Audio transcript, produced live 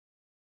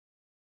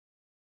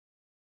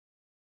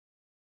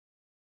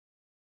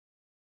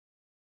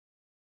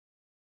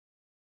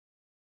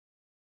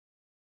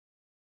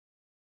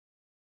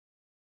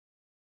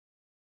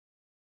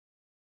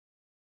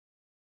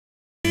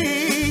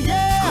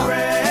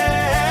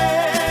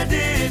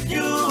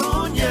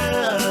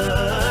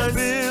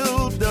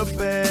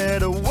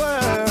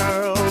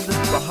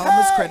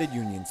Credit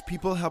unions,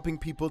 people helping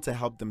people to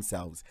help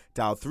themselves.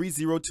 Dial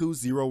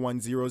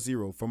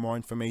 302-0100 for more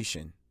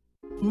information.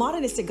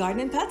 Modernistic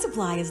Garden and Pet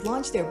Supply has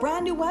launched their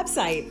brand new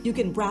website. You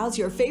can browse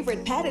your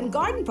favorite pet and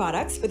garden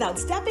products without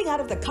stepping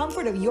out of the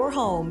comfort of your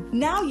home.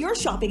 Now your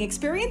shopping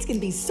experience can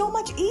be so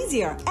much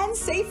easier and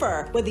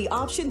safer with the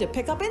option to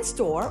pick up in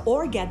store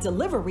or get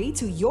delivery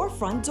to your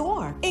front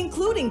door,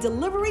 including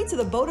delivery to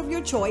the boat of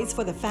your choice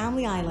for the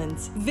Family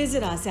Islands.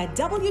 Visit us at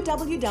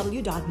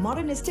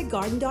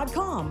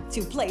www.modernisticgarden.com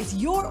to place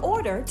your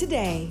order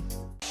today.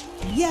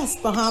 Yes,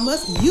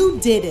 Bahamas, you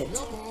did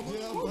it.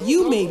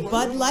 You made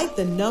Bud Light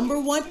the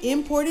 #1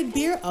 imported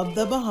beer of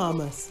the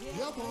Bahamas.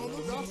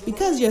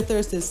 Because your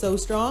thirst is so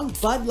strong,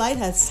 Bud Light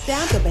has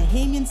stamped a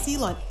Bahamian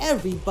seal on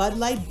every Bud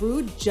Light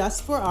brewed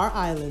just for our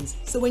islands.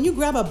 So when you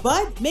grab a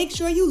Bud, make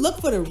sure you look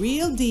for the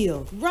real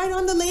deal, right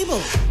on the label.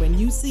 When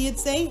you see it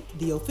say,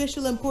 the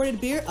official imported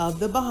beer of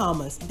the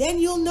Bahamas, then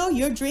you'll know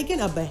you're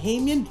drinking a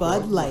Bahamian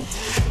Bud Light.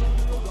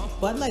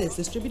 Bud Light is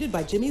distributed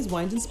by Jimmy's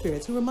Wines and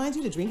Spirits, who reminds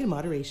you to drink in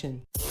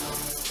moderation.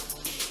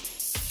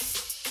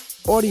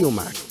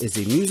 Audiomack is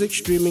a music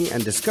streaming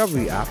and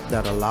discovery app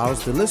that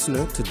allows the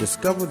listener to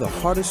discover the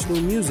hottest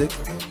new music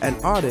and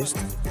artists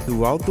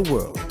throughout the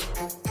world.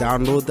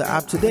 Download the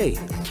app today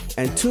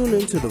and tune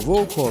into the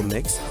Roll Call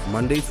Mix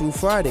Monday through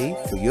Friday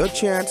for your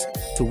chance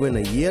to win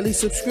a yearly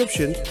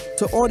subscription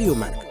to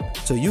Audiomack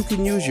so you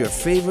can use your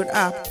favorite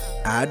app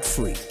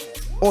ad-free.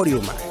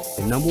 Audiomack,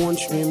 the #1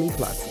 streaming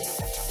platform.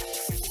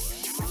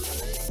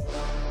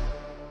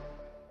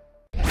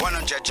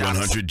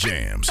 100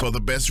 jams for the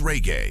best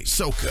reggae,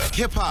 soca,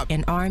 hip hop,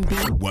 and R&B.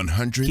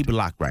 100. Keep it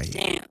locked right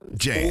here.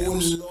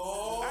 Jams.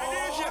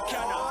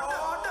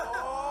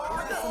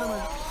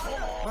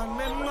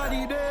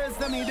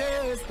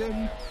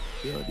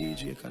 Yo,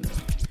 DJ Cannon.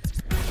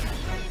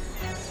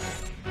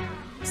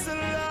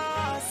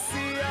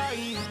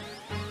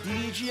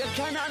 DJ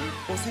Cannon,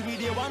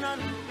 possibly one on.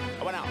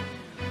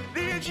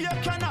 DJ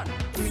Cannon,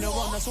 we no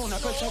want us on a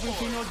culture we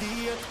no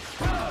date.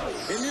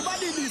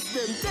 Anybody this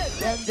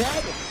them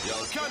dead.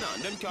 Yo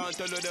Cannon, them can't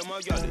tell you them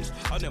a gallus.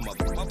 And them a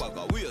bag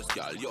of waist,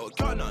 gal. Yo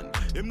Cannon,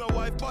 him no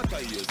wife but I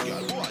use,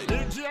 gal. Why?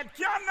 DJ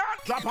Cannon,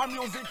 drop a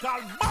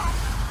musical bomb.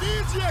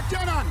 DJ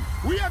Cannon,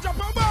 we are drop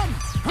a bomb.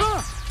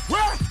 Huh?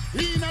 Where?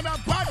 He another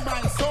bad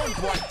man sound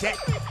boy tech.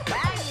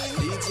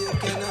 DJ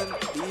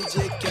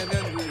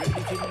Cannon, we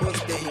ready for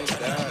most days.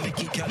 Make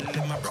it gal,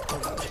 let my rock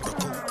out.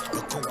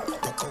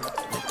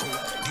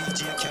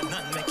 DJ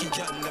Cannon, make it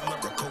gal, let my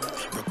rock out.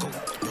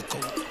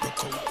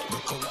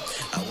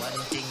 I want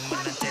thing,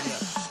 man, I tell you.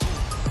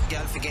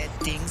 Girl forget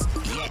things,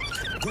 yeah.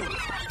 Good.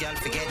 Girl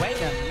forget.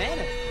 Wait a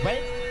minute.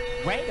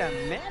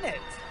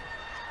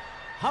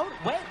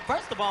 Wait,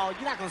 first of all,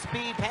 you're not gonna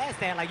speed past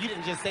that like you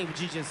didn't just say what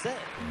you just said.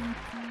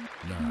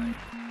 9,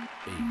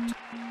 8,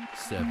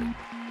 7,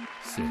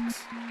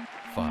 6,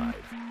 5,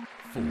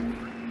 4,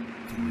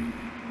 3,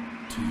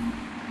 2,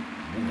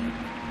 1.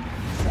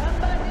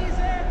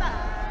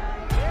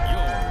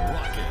 You're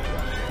rocking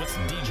with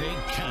DJ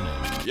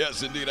Cannon.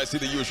 Yes, indeed. I see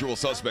the usual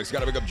suspects.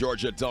 Gotta pick up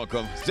Georgia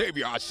Telcom.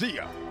 Xavier, I see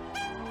ya.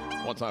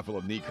 One time full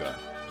of Nika.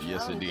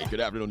 Yes, indeed.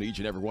 Good afternoon to each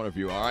and every one of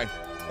you, all right?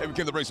 Hey, we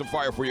came to bring some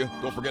fire for you.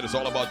 Don't forget, it's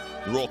all about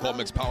the Roll Call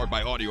Mix powered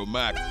by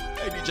Audiomack.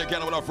 Hey, DJ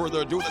Cannon, without further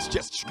ado, let's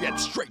just get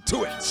straight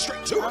to it.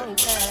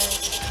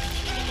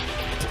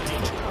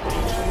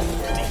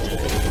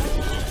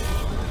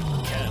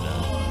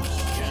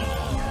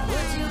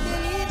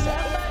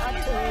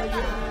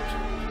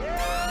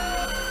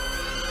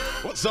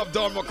 What's up,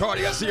 Don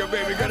McCarty? I see you,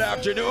 baby. Good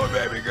afternoon,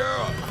 baby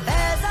girl.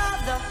 As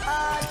of the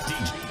heart,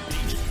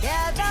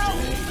 together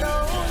we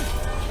go,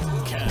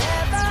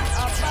 never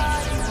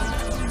apart.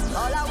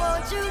 All I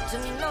want you to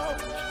know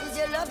is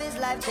your love is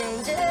life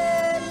changing,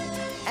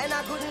 and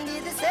I couldn't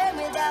be the same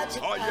without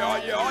you. Oh yeah.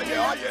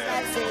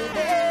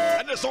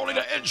 And it's only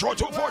the intro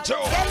 242.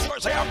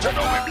 Thursday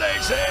afternoon, we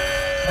blazing.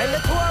 When the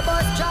tour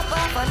bus drop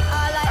off and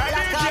all I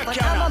black off,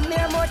 but I'm a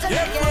mere mortal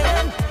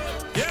again.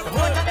 The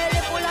motor belly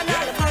full and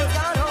all the boys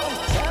gone home.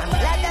 I'm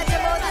glad that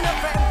you're more than a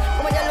friend.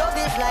 When your love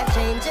is life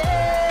changing,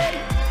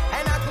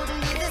 and I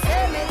couldn't be the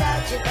same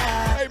without you.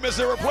 Hey,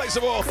 Mr.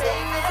 Irreplaceable.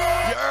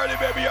 You're early,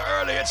 baby. You're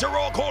early. It's your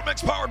Roll Call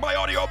Mix powered by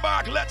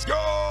Audiomack. Let's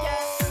go.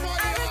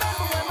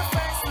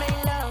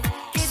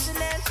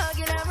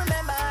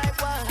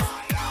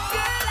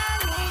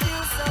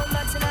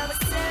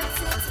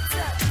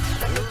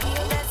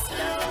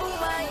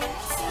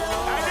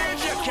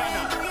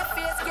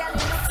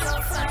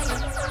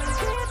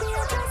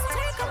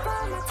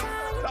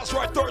 That's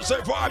right,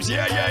 Thursday vibes.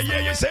 Yeah,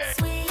 you say.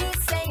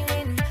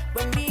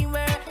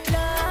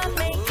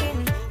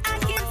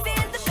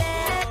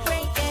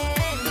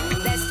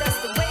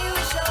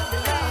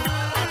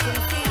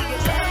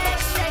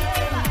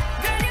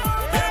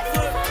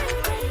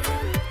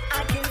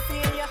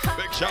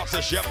 Big shouts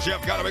to Chef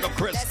Jeff. Gotta make up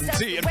Chris,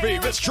 T, and B.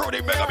 Miss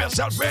Trudy, make up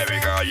yourself, baby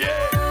girl.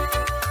 Yeah.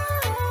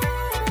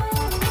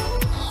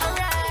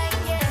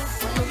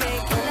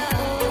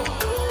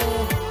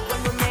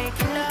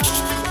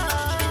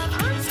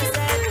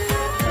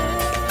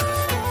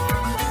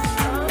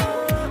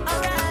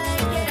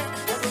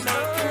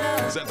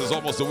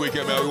 almost the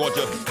weekend, man. We want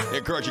to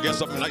encourage you to get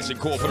something nice and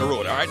cool for the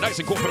road, all right? Nice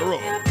and cool for the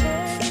road.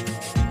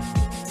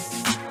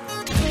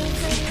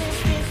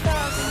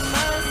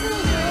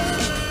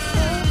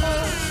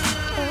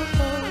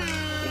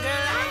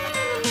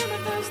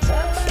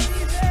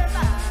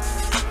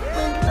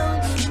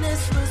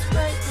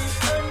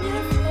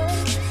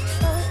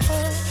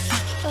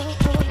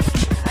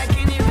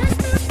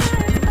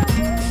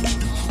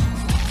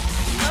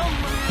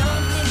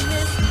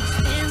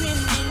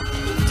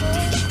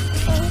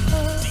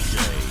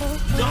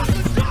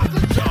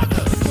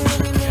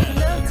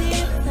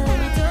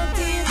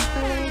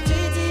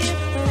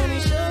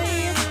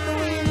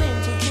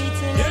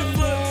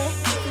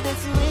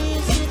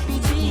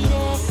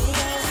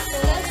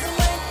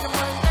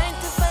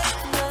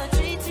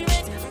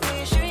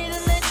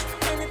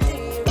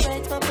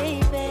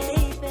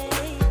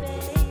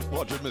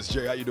 Miss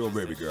J, how you doing,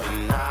 baby girl?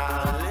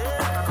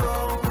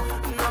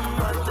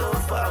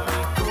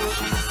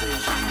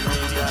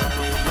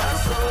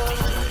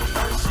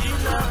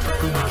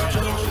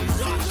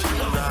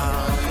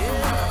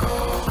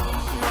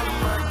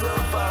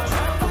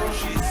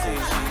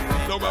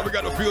 No, man, we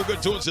got a feel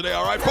good tunes today,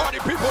 all right? Party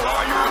people,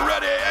 are you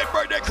ready? Hey,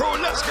 birthday crew,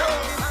 let's go.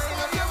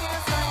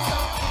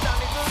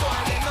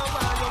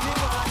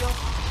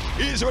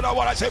 Easy with that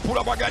one, I say pull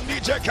up again.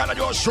 DJ Cannon,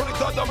 you're shooting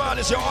thunder, man.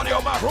 It's your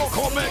audio, man. Roll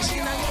call mix.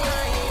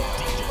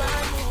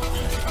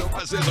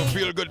 I say some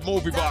feel good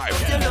movie vibe.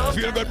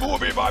 Feel good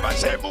movie vibe. I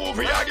say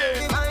movie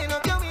again.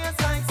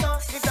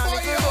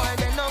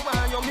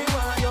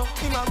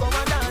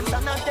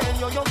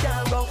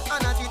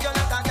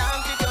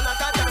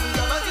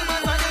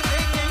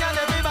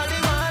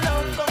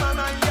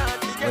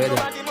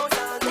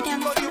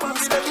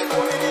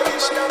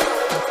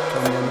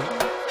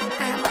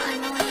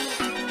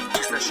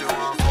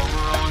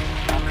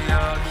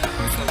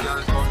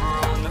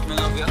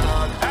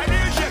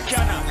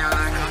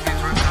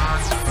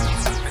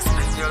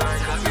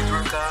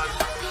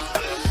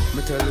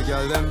 Tell the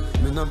girl them,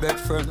 me no beg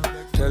friend.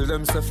 Tell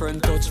them say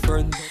friend touch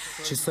friend.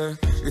 She say,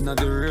 inna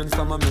the rain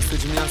from a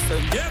message me a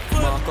send.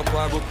 Mark up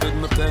her book with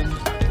my pen.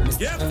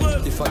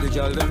 If I the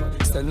girl them,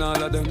 send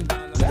all of them.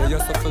 They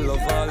just have to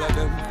love all of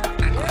them.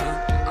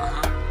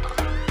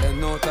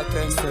 10 out of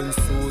 10, send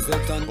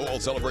Suzette and all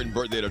celebrating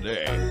birthday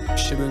today.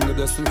 She bring the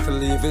blessing for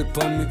leave it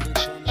for me.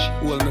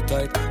 Hold me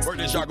tight.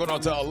 Birthday shot going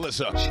out to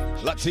Alyssa,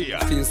 Latia,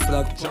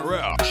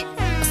 Terrell.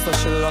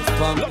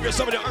 Love you,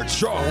 some of the earth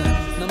strong.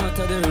 No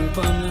matter the ring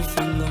on my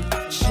finger.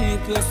 She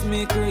plus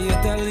me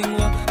create a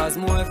lingo. As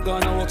my wife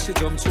gonna walk, she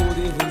jump through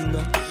the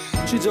window.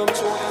 She jump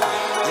through the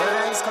window. Your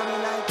eyes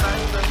coming like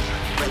Bible.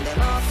 When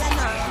them off and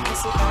on, you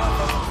see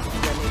over.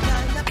 Then you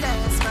kinda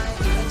bless my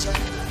nature.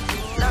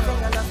 Loving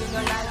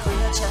your life,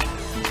 nature.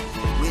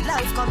 With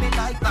life coming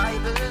like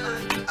Bible.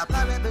 A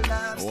parable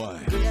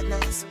of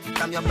greatness.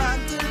 From your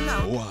band till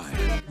now. Why?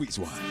 Sweet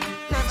wine.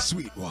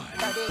 Sweet wine.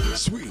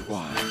 Sweet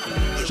wine.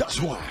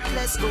 Just wine.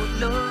 Let's go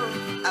low.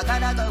 I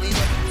gotta go with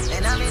you.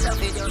 And I'm in love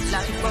with your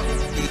life.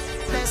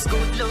 Let's go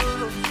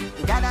low.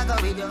 Gotta go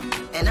with you.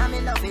 And I'm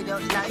in love with your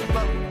life.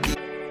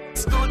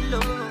 Let's go low.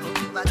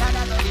 I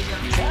gotta go with you.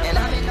 And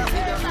I'm in love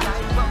with your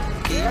life.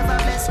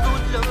 Let's go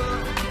low.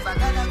 I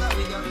gotta go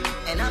with you.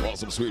 And I'm want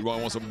some sweet wine,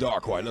 want some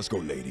dark wine. Let's go,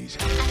 ladies.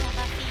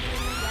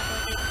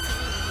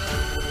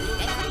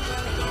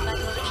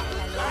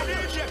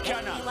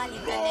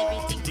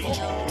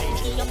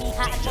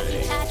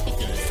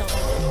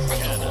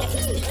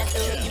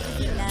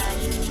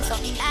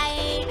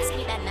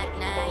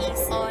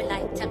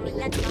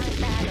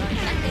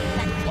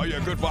 Oh yeah,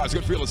 good vibes,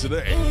 good feelings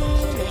today.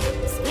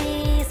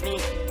 Squeeze me.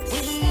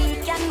 We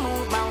can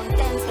move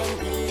mountains when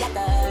we are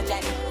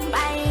virgin.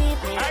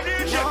 Bite me.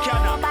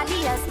 Nobody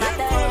else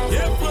matters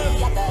when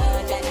we are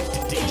virgin.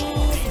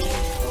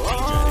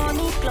 Hold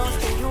me close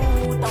to you,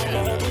 don't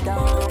let me go.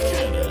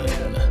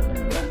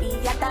 When we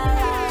are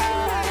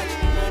touch,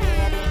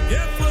 baby.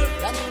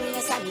 Run the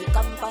race and the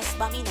compass,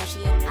 but me no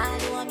shame. I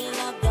know me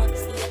love you,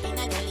 stay in a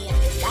lane.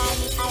 Lie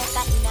me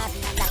alka in a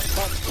like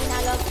but in a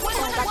love,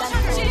 over than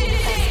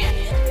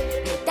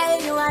tell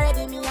you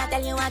already, me I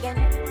tell you again.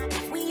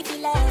 If we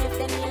feel left,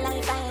 then we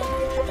life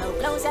end. Now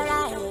close your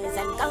eyes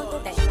and count to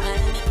 10.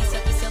 And me kiss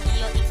you, be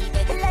your icky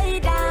dead. Lay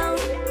down,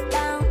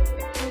 down,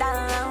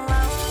 down.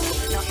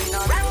 Nothing no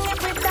wrong if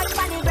we touch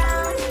on the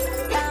ground.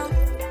 Down,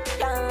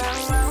 down.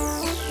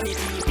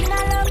 In a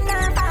love,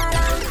 now fall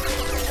out.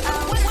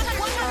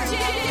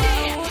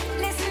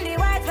 Listen the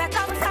words that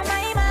come from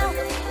my mouth.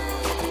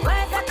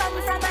 Words that come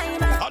from my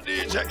mouth. A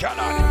DJ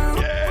Cannon,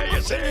 yeah,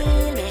 you see.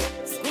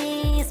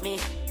 Squeeze me.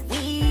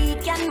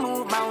 Can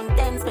move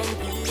mountains when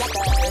we are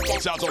virgin.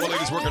 Shout out to all the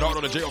ladies working hard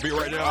on the JOB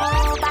right now.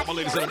 All my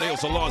ladies in the nail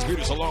salons,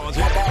 beauty salons.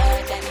 Yeah.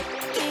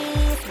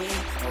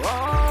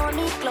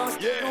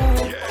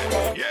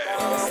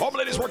 All my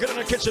ladies working in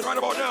the kitchen right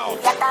about now.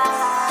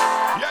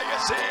 Yeah, you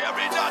see,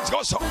 every dance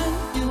goes so.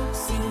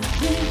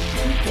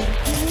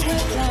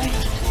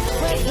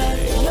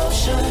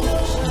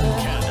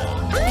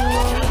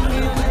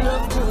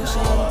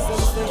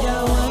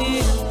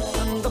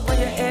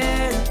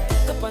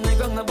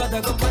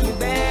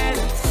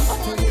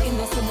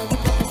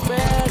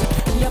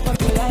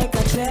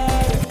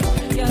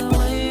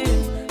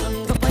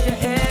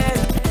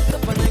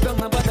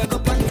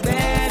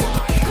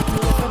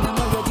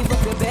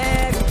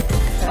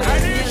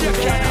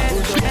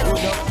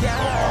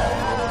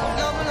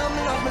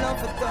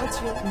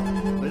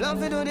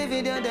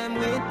 video them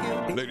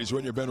with you. Ladies,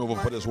 when you bend over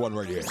for this one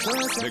right here,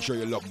 make sure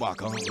you look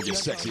back, huh? With your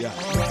sexy eyes.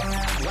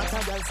 What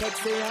a girl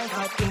sexy and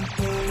hot in here.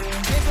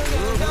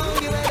 Don't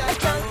give it a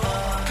chance.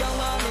 Don't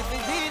want me to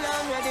feel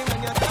already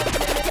when you're touching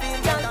me, feel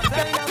that.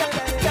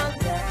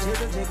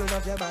 Jiggle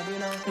up your body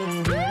now.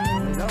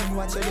 Love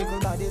watch your little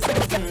body so I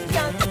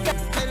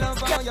love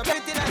how you're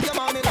pretty like your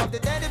mommy. Love the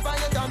daddy for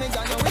your dummy.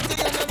 Got no way to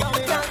get no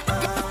dummy.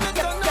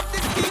 Turn up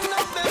this thing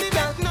up, baby.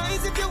 Back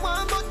nice if you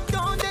want, but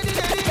don't daddy.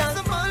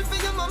 So fall for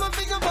your mama,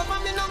 for your papa.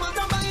 Me no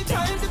matter about your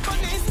child. The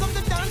police come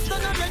to dance,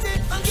 done already.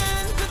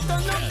 Again,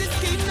 turn up this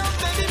thing up,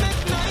 baby. Back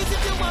nice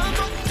if you want,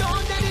 but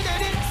don't daddy.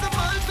 So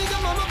fall for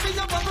your mama, for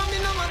your papa. Me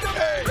no matter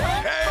about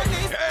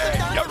your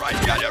child. You're right,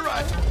 yeah, you're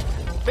right.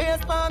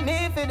 Face for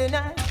me for the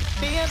night.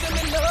 Baby,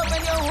 me love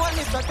when you hold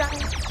me so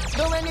tight.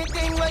 Do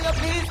anything when you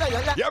please or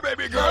you like. Yeah,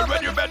 baby girl,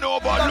 when you bend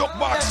over, look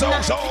back, so.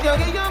 You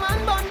give your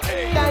man bun,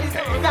 that is so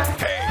right.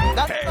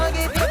 That's why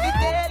give you the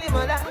daily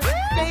my life.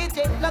 Straight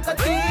it like a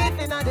thief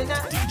in the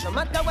night. No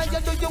matter what you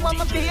do, you want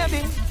my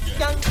baby.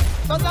 Young,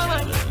 cause I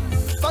want,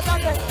 cause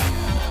I said.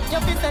 You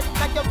feel set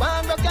like you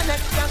want broke your neck,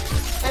 young.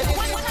 Anything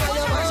when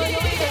you want, you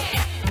be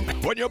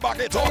there. When you back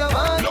it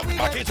up, look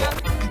back it up.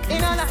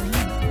 In a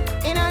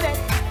life, in a day,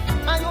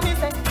 and you me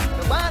say,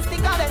 you want to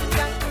stick on it,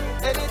 young.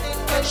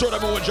 Show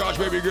them who in charge,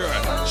 baby girl.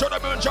 Show them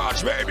who in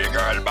charge, baby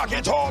girl. Back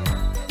it up.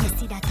 You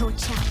see that old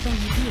chap when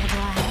you hear a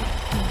boy.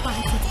 You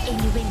want it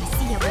anyway, you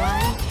see a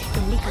boy.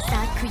 The liquor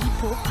start creep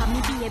up on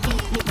me, baby.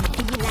 Make me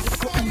feel like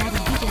putting out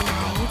a big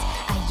light.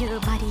 I your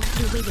body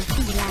the way you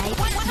feel like.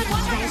 You can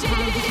rise when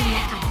you're looking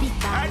like a big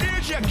bag.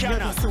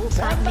 You're so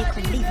bad, make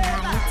me live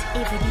right.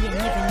 Every day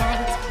and every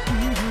night.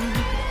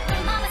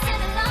 Mama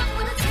said the love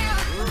will tell.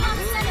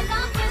 Mama said the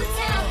love will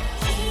tell.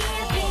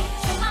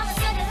 Mama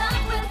said the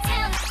love will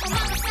tell.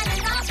 Mama said the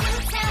love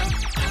will tell.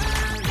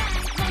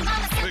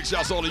 Big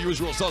shouts to all the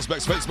usual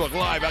suspects. Facebook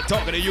Live. I'm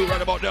talking to you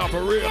right about now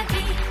for real.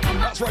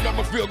 That's right,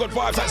 number feel good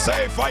vibes. I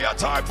say fire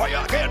time,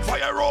 fire again,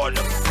 fire on.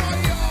 Boy,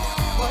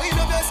 you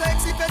know your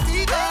sexy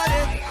petite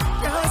body.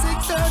 You're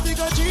 630,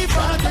 got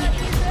G-party.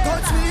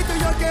 Touch me to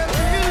your get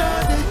real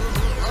naughty.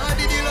 How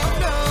did you love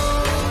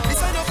now?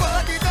 This ain't no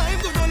party time.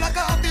 Do not lock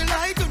off the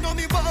light. You know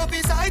me pop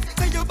beside.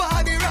 Say your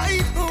body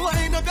right.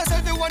 Wind up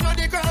yourself, you want on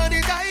the ground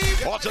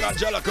time. Watch it,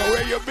 Angelica.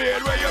 Where you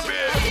been? Where you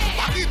been?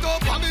 Back it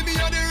up, and me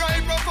on the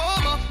right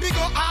performer. Me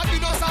go hard, me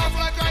no soft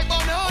like right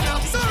banana.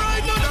 So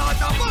right no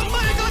daughter, but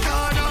my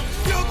katana.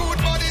 Your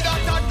good body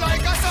that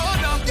like a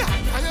sauna. Yeah,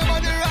 and your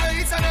body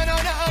right, na.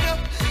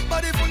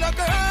 Body full of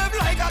curve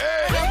like a.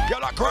 Hey, you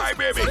gotta cry,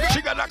 baby.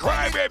 She gotta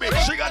cry, baby.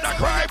 She gotta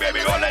cry,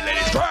 baby. All the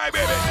ladies cry,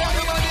 baby.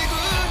 Nobody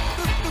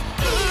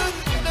good,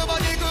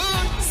 nobody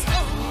good, so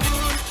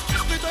good.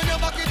 Split on your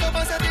back it up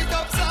and set it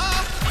up, sir.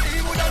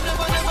 He would have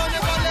never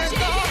let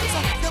go.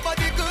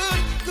 Nobody good.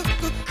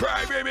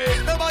 Cry, baby.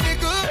 Nobody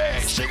good.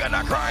 Hey, she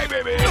gonna cry,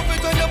 baby.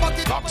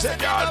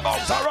 Upset y'all,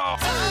 bounce around.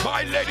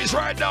 My ladies,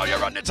 right now,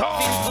 you're on the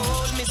top.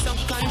 Hold me some,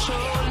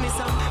 control me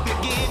some. Me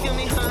give you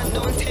me hand,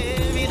 don't tear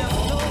it up.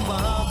 Don't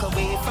walk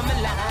away from my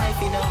life,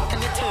 you know.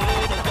 And you turn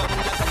around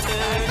like a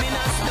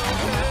terminus. Don't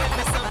hurt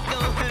me some,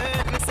 don't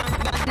hurt me some.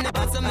 God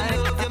never saw me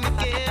love you, me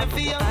care for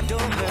you.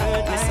 Don't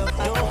hurt me some,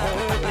 don't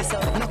hurt me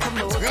some. No come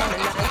over my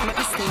life, make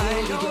me stay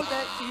with you.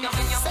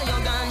 Say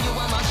you're gone, you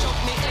want to shock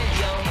me head,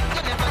 yo.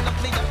 You never love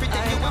me, you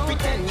pretend, you want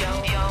pretend, yo.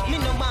 Me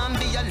no want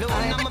be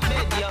alone, I'm a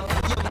bed, yo.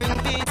 You bring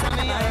peace to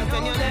me life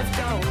when you left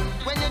town.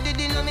 When you did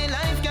in my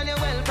life, girl, you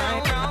well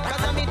proud.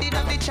 Cause I me did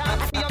have the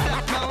chance for your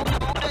black mouth.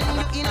 When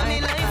you in my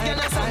life, girl,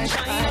 the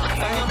sunshine.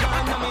 When you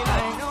born to me life.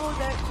 I know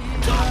that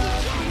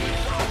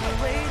the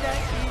way that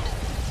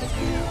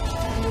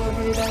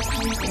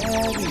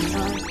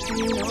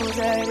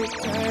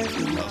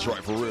That's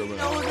right, for real,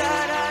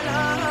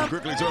 man.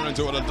 Quickly turn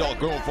into an adult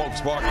grown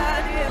folks party.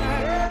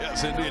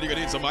 Yes, indeed, you can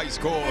eat some ice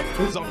cold.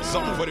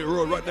 Something for the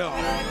road right now.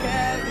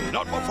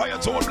 Not my fire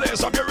tone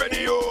blaze up, you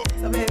ready, yo?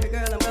 So baby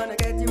girl, I'm gonna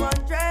get you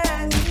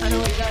undressed. I know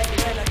you like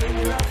it when I give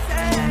you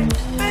upset.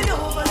 Bend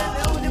over, let me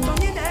hold it from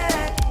your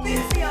neck.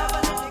 This year, I'm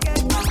gonna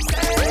get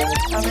upset.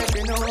 I make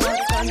you know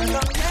what's gonna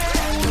come next.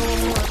 No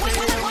more pain,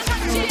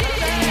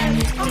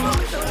 I'm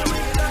gonna show you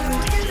when you're gonna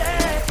get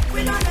it. We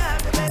don't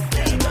have the best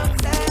things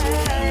upset.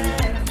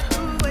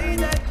 The way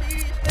that she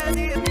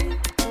studies me,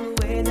 the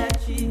way that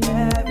she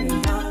carry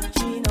on.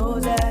 She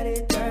knows that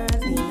it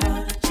turns me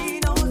on. She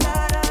knows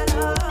that I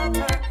love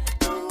her.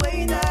 The way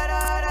that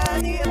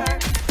I need her.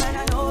 And I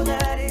know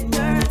that it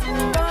turns me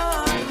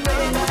on. The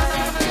way that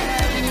I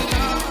carry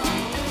on.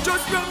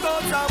 Just your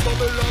thoughts are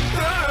bubble up,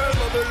 girl.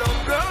 Good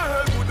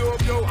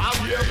up, yo.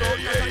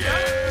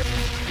 Yeah.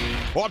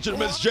 Watch it,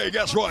 Miss J.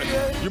 Guess what?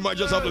 You might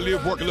just have to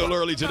leave work a little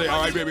early today.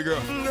 All right, baby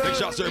girl. Big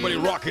shouts to everybody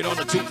rocking on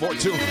the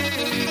 242.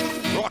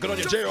 Rocking on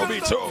your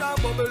JOB too.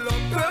 Bubble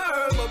up,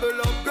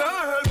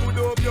 girl. Good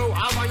up, yo.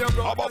 How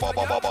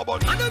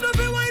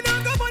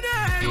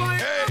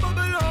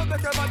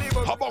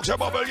How about your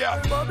bubble, yeah?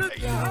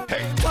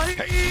 Hey.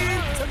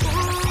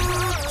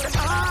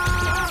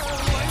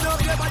 Wind up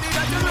everybody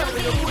that you love,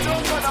 you put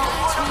on for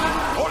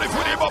now. Only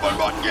for the bubble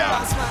butt, yeah.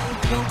 That's why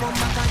you come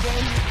back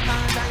again.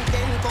 Alright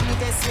then, come me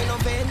test me no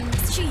pen.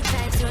 Street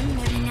vibes run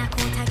me knock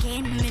out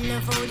again. Me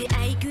love how the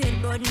high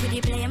grade blood with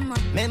the blame.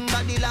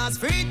 Remember the last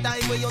free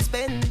time where you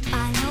spend.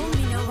 I know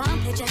me no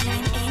want pleasure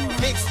time end.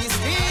 Mix the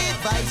street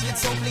vibes with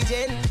some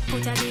legend.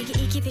 Put a big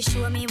icky fi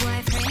show me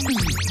boyfriend.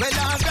 Well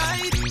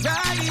alright,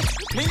 right.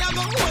 Me a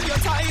go hold you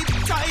tight,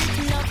 tight.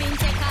 Loving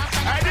take off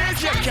and I need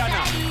you,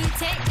 Kiana.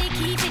 Take the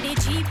key to the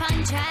Jeep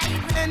and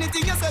drive.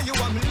 Anything you say you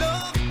want me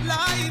love,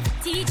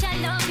 life. Teach I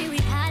love you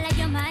with all of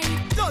your might.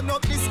 Turn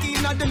up the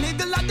skin at the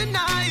middle of the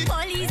night.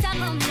 Police are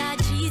come Lord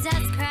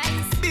Jesus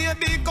Christ.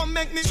 Baby, come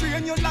make me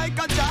train you like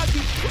a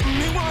jockey.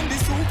 Me want the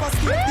super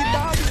skip the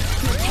doggy.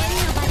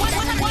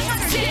 Tell nobody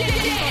that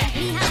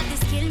me have the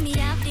skill, me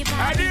have the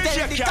body.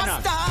 Tell the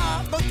Costa,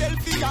 but tell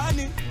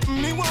Fiani.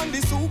 Me want the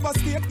super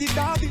skip the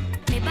doggy.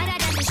 Me better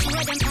than the show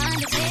them on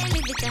the play me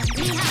because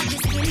me have the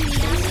skill, me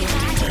have the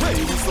body. When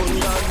the sun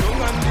gone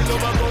down and the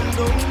lover come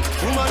down,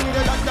 woman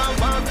get that down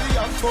and be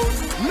a fun.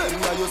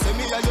 Remember you say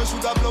me and your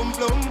sugar plum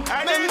plum.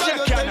 Remember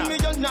you tell me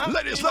you're not.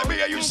 Ladies, let me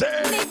hear you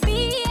say. Me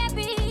be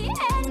happy,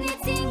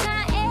 anything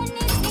or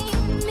anything.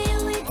 Me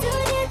will do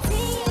the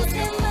things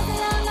as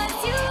long as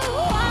you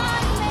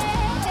want me.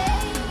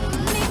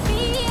 Me be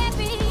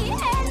happy,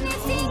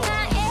 anything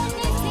or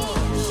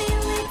anything. Me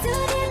will do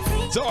the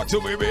things Talk to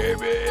me,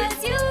 baby.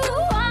 as you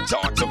want.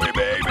 Talk to me,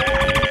 baby.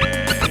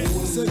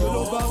 Say you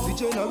love off the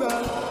general.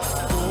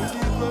 Don't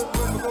give me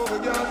when we go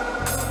again.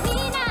 Me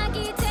not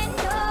getting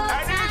no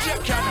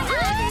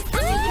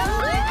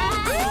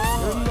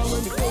Remember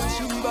when me touch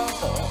you back?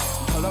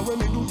 Tell when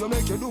me do you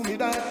make you do me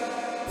that.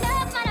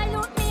 love man, I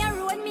look me a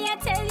road, me I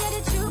tell you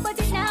the truth, but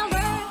it not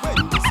work. When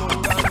the sun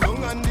gone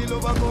down and the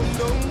lover come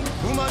down,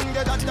 woman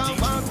get that down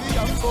and be a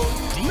fun.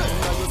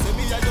 Remember you say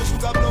me and your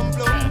sugar plum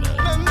plum.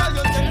 Remember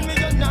you tell me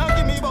you now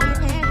give me bun.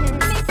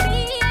 Me be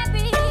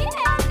happy,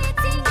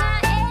 anything or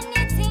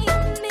anything.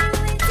 Me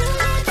will do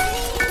the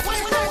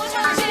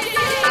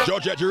things.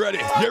 Georgette, you ready?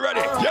 You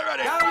ready? You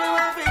ready? Tell me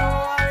what you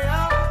want,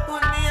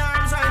 put me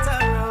arms right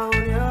around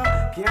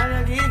you. Can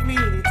you give me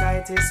the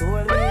tightest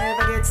hold me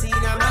ever get seen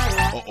in my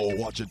life? Uh-oh,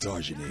 watch it,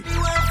 Tarjani. You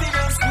want to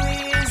just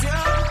squeeze you,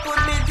 put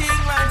me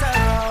thing right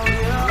around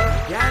you.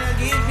 Can you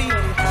give me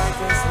the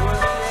tightest hold me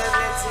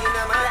ever get seen in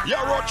my life?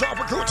 Yeah, road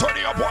traffic crew, turn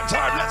it up one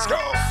time. Let's go.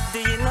 Do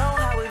you know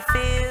how it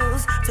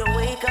feels to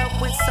wake up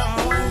with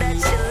someone that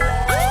you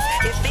love?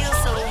 It feels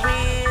so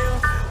real.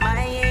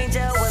 My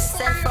angel was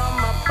sent from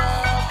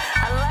above.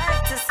 I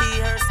like to see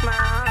her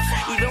smile.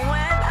 Even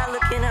when I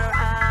look in her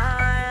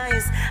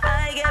eyes,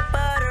 I get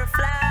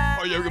butterflies.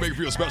 Oh, yeah, we're gonna make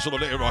you feel special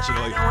today, Ross. I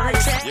don't wanna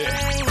change.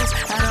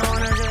 I don't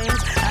wanna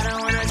change. I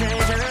don't wanna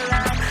change her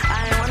life.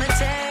 I wanna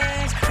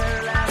change her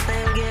life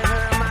and give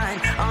her mine.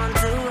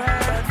 Onto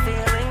her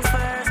feelings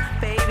first,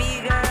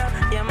 baby girl.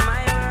 You're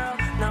my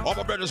world. No. All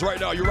my brothers right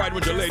now, you're riding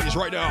with your ladies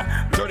right now.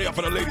 Turn it up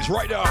for the ladies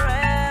right now.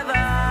 Forever.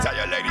 Tell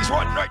your ladies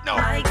one right now.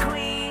 My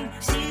queen,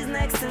 she's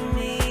next to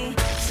me.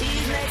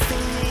 She's next to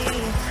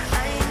me.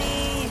 I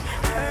need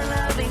her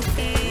loving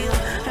feel.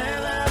 Her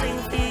loving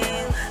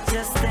feel.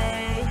 Just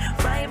stay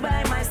right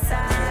by my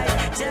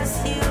side.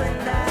 Just you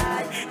and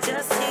I.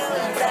 Just you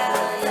and I.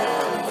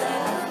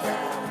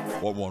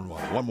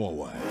 One more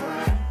one.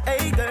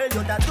 Hey girl,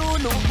 you that do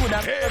no good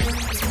at me.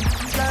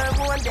 Girl,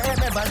 one them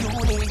never do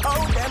me.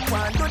 How them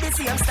want do the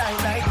same style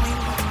like me.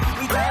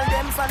 We tell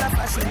them for the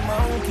fashion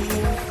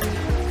monkey.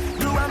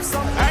 You have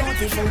some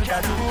beautiful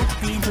tattoo.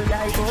 People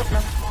like up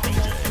now.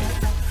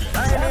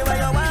 Anyway,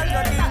 you want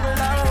your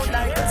people out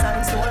like a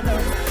time so low.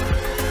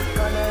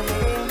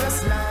 Coloring this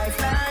life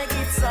like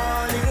it's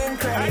all in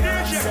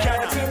crayons.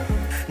 Searching,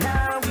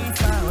 now we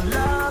found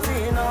love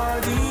in all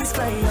these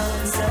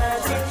crayons.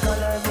 Searching,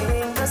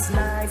 coloring this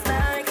life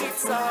like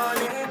it's all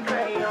in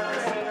crayons.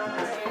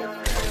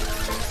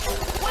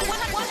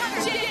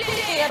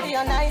 Here be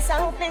a nice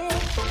outfit.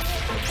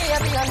 Here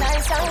be a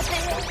nice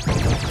outfit.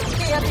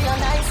 Here be a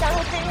nice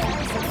outfit.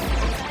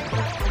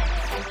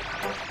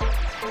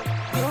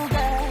 You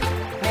girl,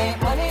 make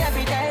money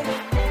every day.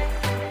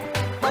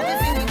 But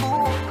if you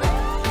good,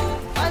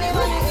 money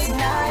is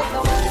nice.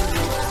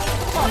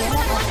 Money,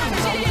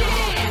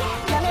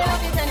 let me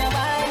have it and you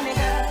buy me,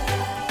 girl.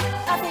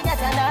 I think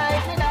that's a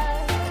nice.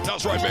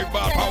 That's right, big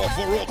bad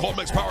powerful roll call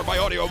mix powered by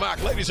Audio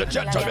Mac. Ladies and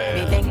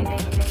gentlemen.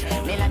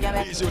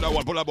 Easy with that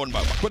one. Put that one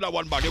back. Put that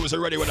one back. It was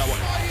ready with that one.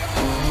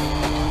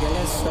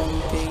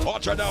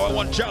 Ultra now, I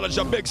want to challenge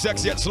the big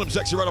sexy and slim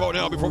sexy right about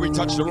now before we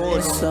touch the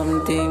road.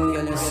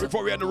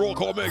 Before we end the roll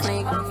call mix.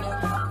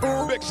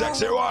 Big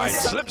sexy wine,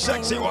 slim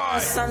sexy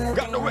wine.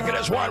 Got the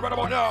wickedest wine right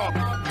about now.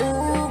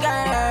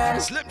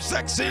 Slim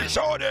sexy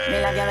shorty.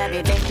 Me love your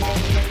everything.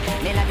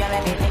 Me love your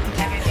everything.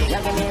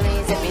 You give me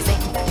reason to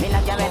sing. Me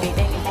love your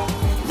everything.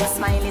 Your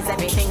smile is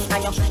everything.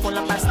 And you pull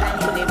up a style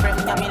to the brim.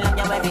 You me love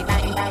your every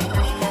time.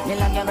 Me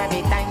love your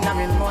every time. No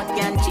remote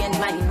can change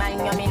my mind.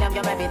 You me love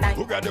your every time.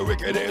 Who got the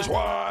wickedest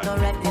wine? No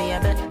red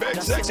label.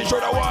 Big sexy, show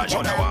that wine,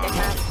 show that wine.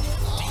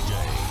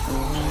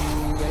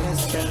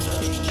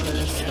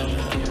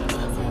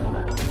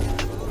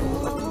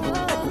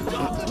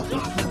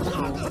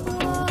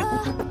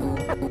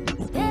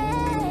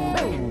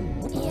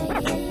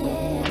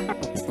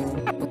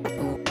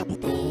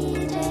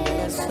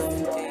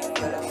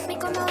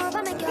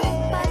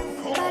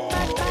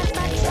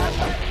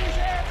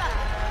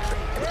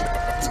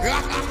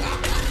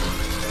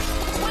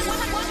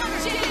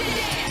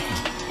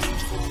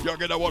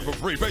 get that one for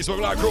free. Facebook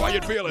Live crew, how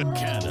you feeling?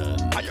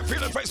 How you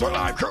feeling, Facebook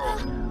Live crew?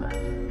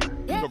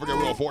 Don't forget,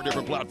 we're on 4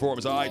 different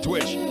platforms. All right,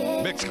 Twitch,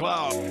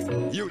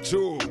 Mixcloud,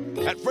 YouTube,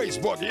 and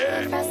Facebook.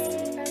 Yeah.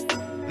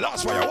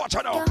 Last one, you watch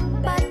it now.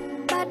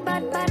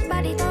 Bad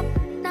body top.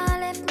 Now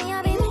left me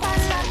a bit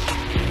bad.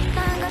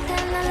 Now go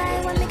tell no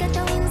lie when me get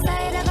you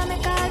inside. I got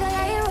me call the lie.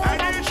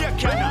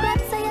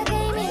 Let's say you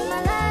came in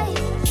my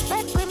life.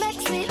 Let's we make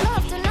sweet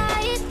love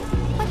tonight.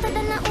 Better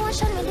than the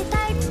ocean with the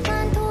tide.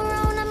 1, 2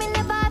 round, I'm in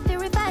the bar to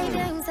revive.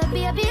 Things a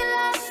baby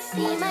love,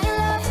 be my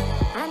love.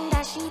 And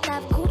that sheet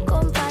have good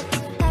comfort.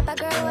 Type of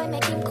girl will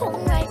make him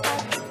come right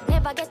back.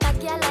 Never get a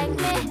girl like me.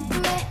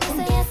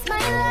 Say yes, my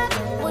love.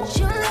 Would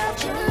you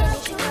love me?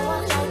 Anything you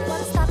want, like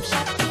one stop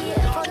shop.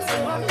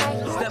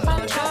 Step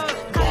on the top.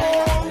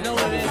 You know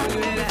what it is,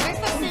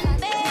 breakfast in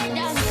bed, I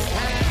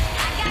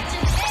got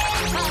your bed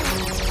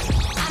calling.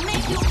 I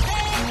make you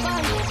bed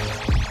calling.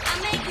 I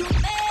make you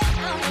bed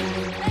calling.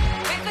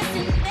 Breakfast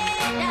in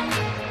bed,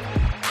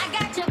 I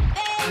got your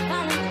bed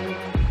calling.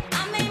 I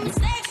made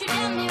mistakes, you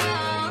done me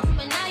wrong,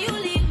 but now you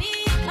leave me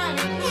calling.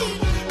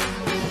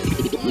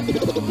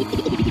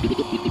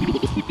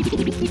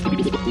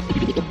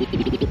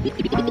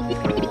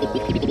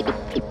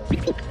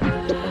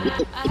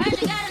 I heard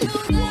you got a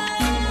new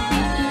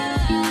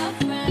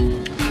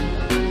girlfriend,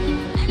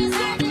 and it's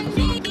hard to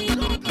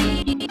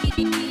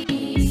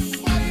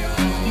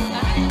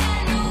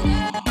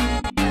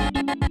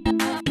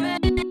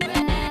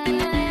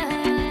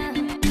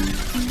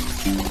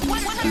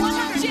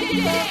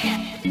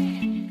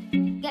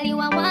girl, you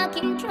a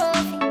walking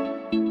trophy.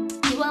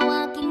 You a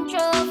walking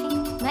trophy.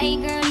 My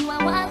girl, you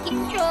a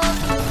walking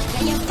trophy.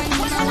 Girl, your friend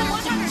was a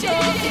walking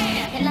trophy.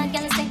 Tell a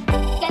girl say,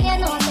 girl, you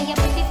know say you're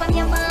pretty from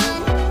your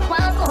man.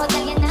 Walk out,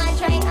 girl, you not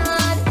try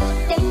hard.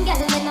 Them girl,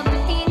 you not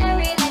pretty in a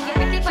real life. You're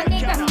pretty from the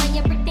gram, and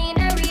you're pretty in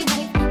a real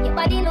life. Your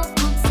body look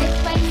good, set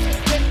by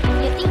set.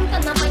 You think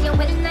I'm not, you're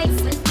well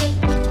nice, well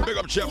fit. Big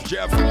up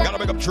Jeff. Gotta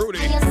big up Trudy.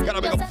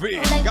 Gotta big up V.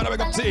 Gotta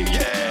big up T.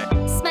 Yeah.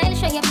 Smile,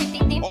 show your pretty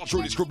tip. All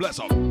Trudy's crew, bless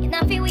up.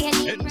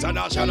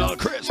 International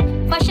Chris.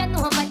 Fashion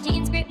over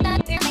jeans, grip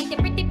that wear like the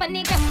pretty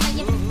funny gram, and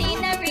you pretty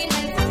in a real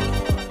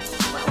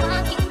life. You a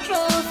walking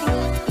trophy.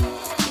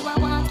 You a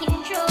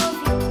walking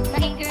trophy. My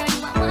girl,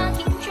 you a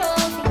walking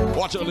trophy.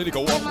 Watch it, Lanika.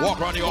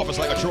 Walk around the office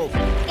like a trophy.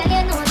 Girl,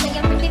 you know say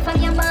you're pretty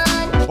from your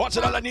man. Watch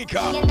it,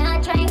 Lanika. You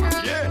not try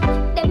hard. Yeah.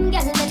 Them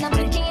girls, they not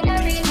pretty in a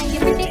real life. You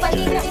pretty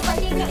funny gram.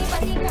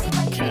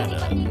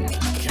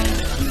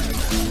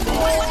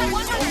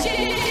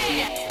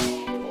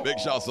 Big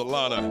shouts to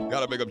Lana.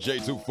 Gotta big up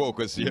J2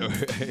 Focus. Yeah.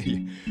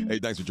 Hey,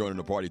 thanks for joining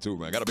the party too,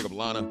 man. Gotta big up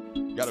Lana.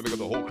 Gotta big up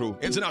the whole crew.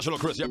 International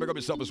Chris. Yeah, big up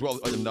yourself as well.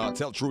 And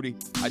tell Trudy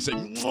I said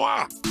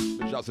mwah.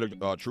 Big shouts to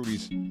the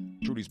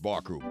Trudy's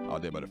bar crew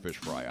out there by the fish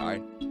fry. All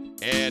right.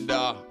 And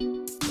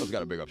just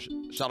gotta big up.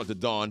 Shout out to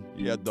Dawn.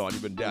 Yeah, Dawn,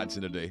 you've been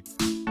dancing today.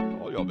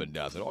 All y'all been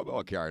dancing.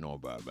 All carrying on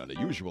by the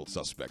usual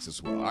suspects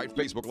as well. All right,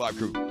 Facebook Live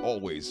crew.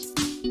 Always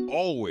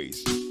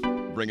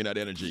bringing that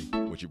energy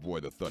with your boy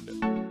the Thunder.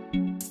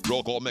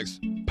 Roll Call Mix,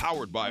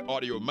 powered by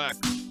Audio Mac.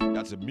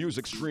 That's a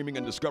music streaming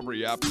and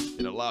discovery app.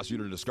 It allows you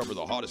to discover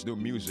the hottest new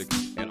music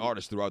and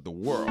artists throughout the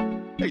world.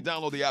 Hey,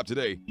 download the app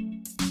today.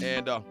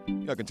 And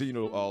continue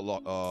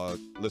to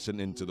listen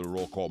into the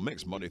Roll Call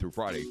Mix Monday through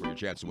Friday for your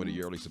chance to win a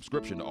yearly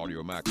subscription to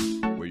Audio Mac,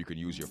 where you can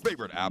use your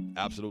favorite app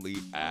absolutely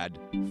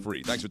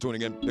ad-free. Thanks for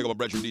tuning in. Pick up my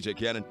brethren, DJ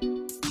Cannon.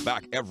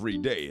 Back every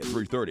day at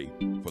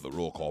 3:30 for the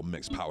Roll Call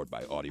Mix powered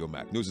by Audio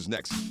Mac. News is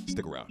next.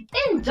 Stick around.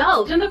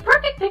 Indulge in the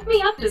perfect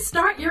pick-me-up to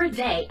start your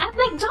day at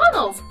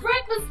McDonald's.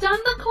 Breakfast done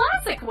the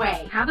classic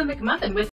way. Have a McMuffin with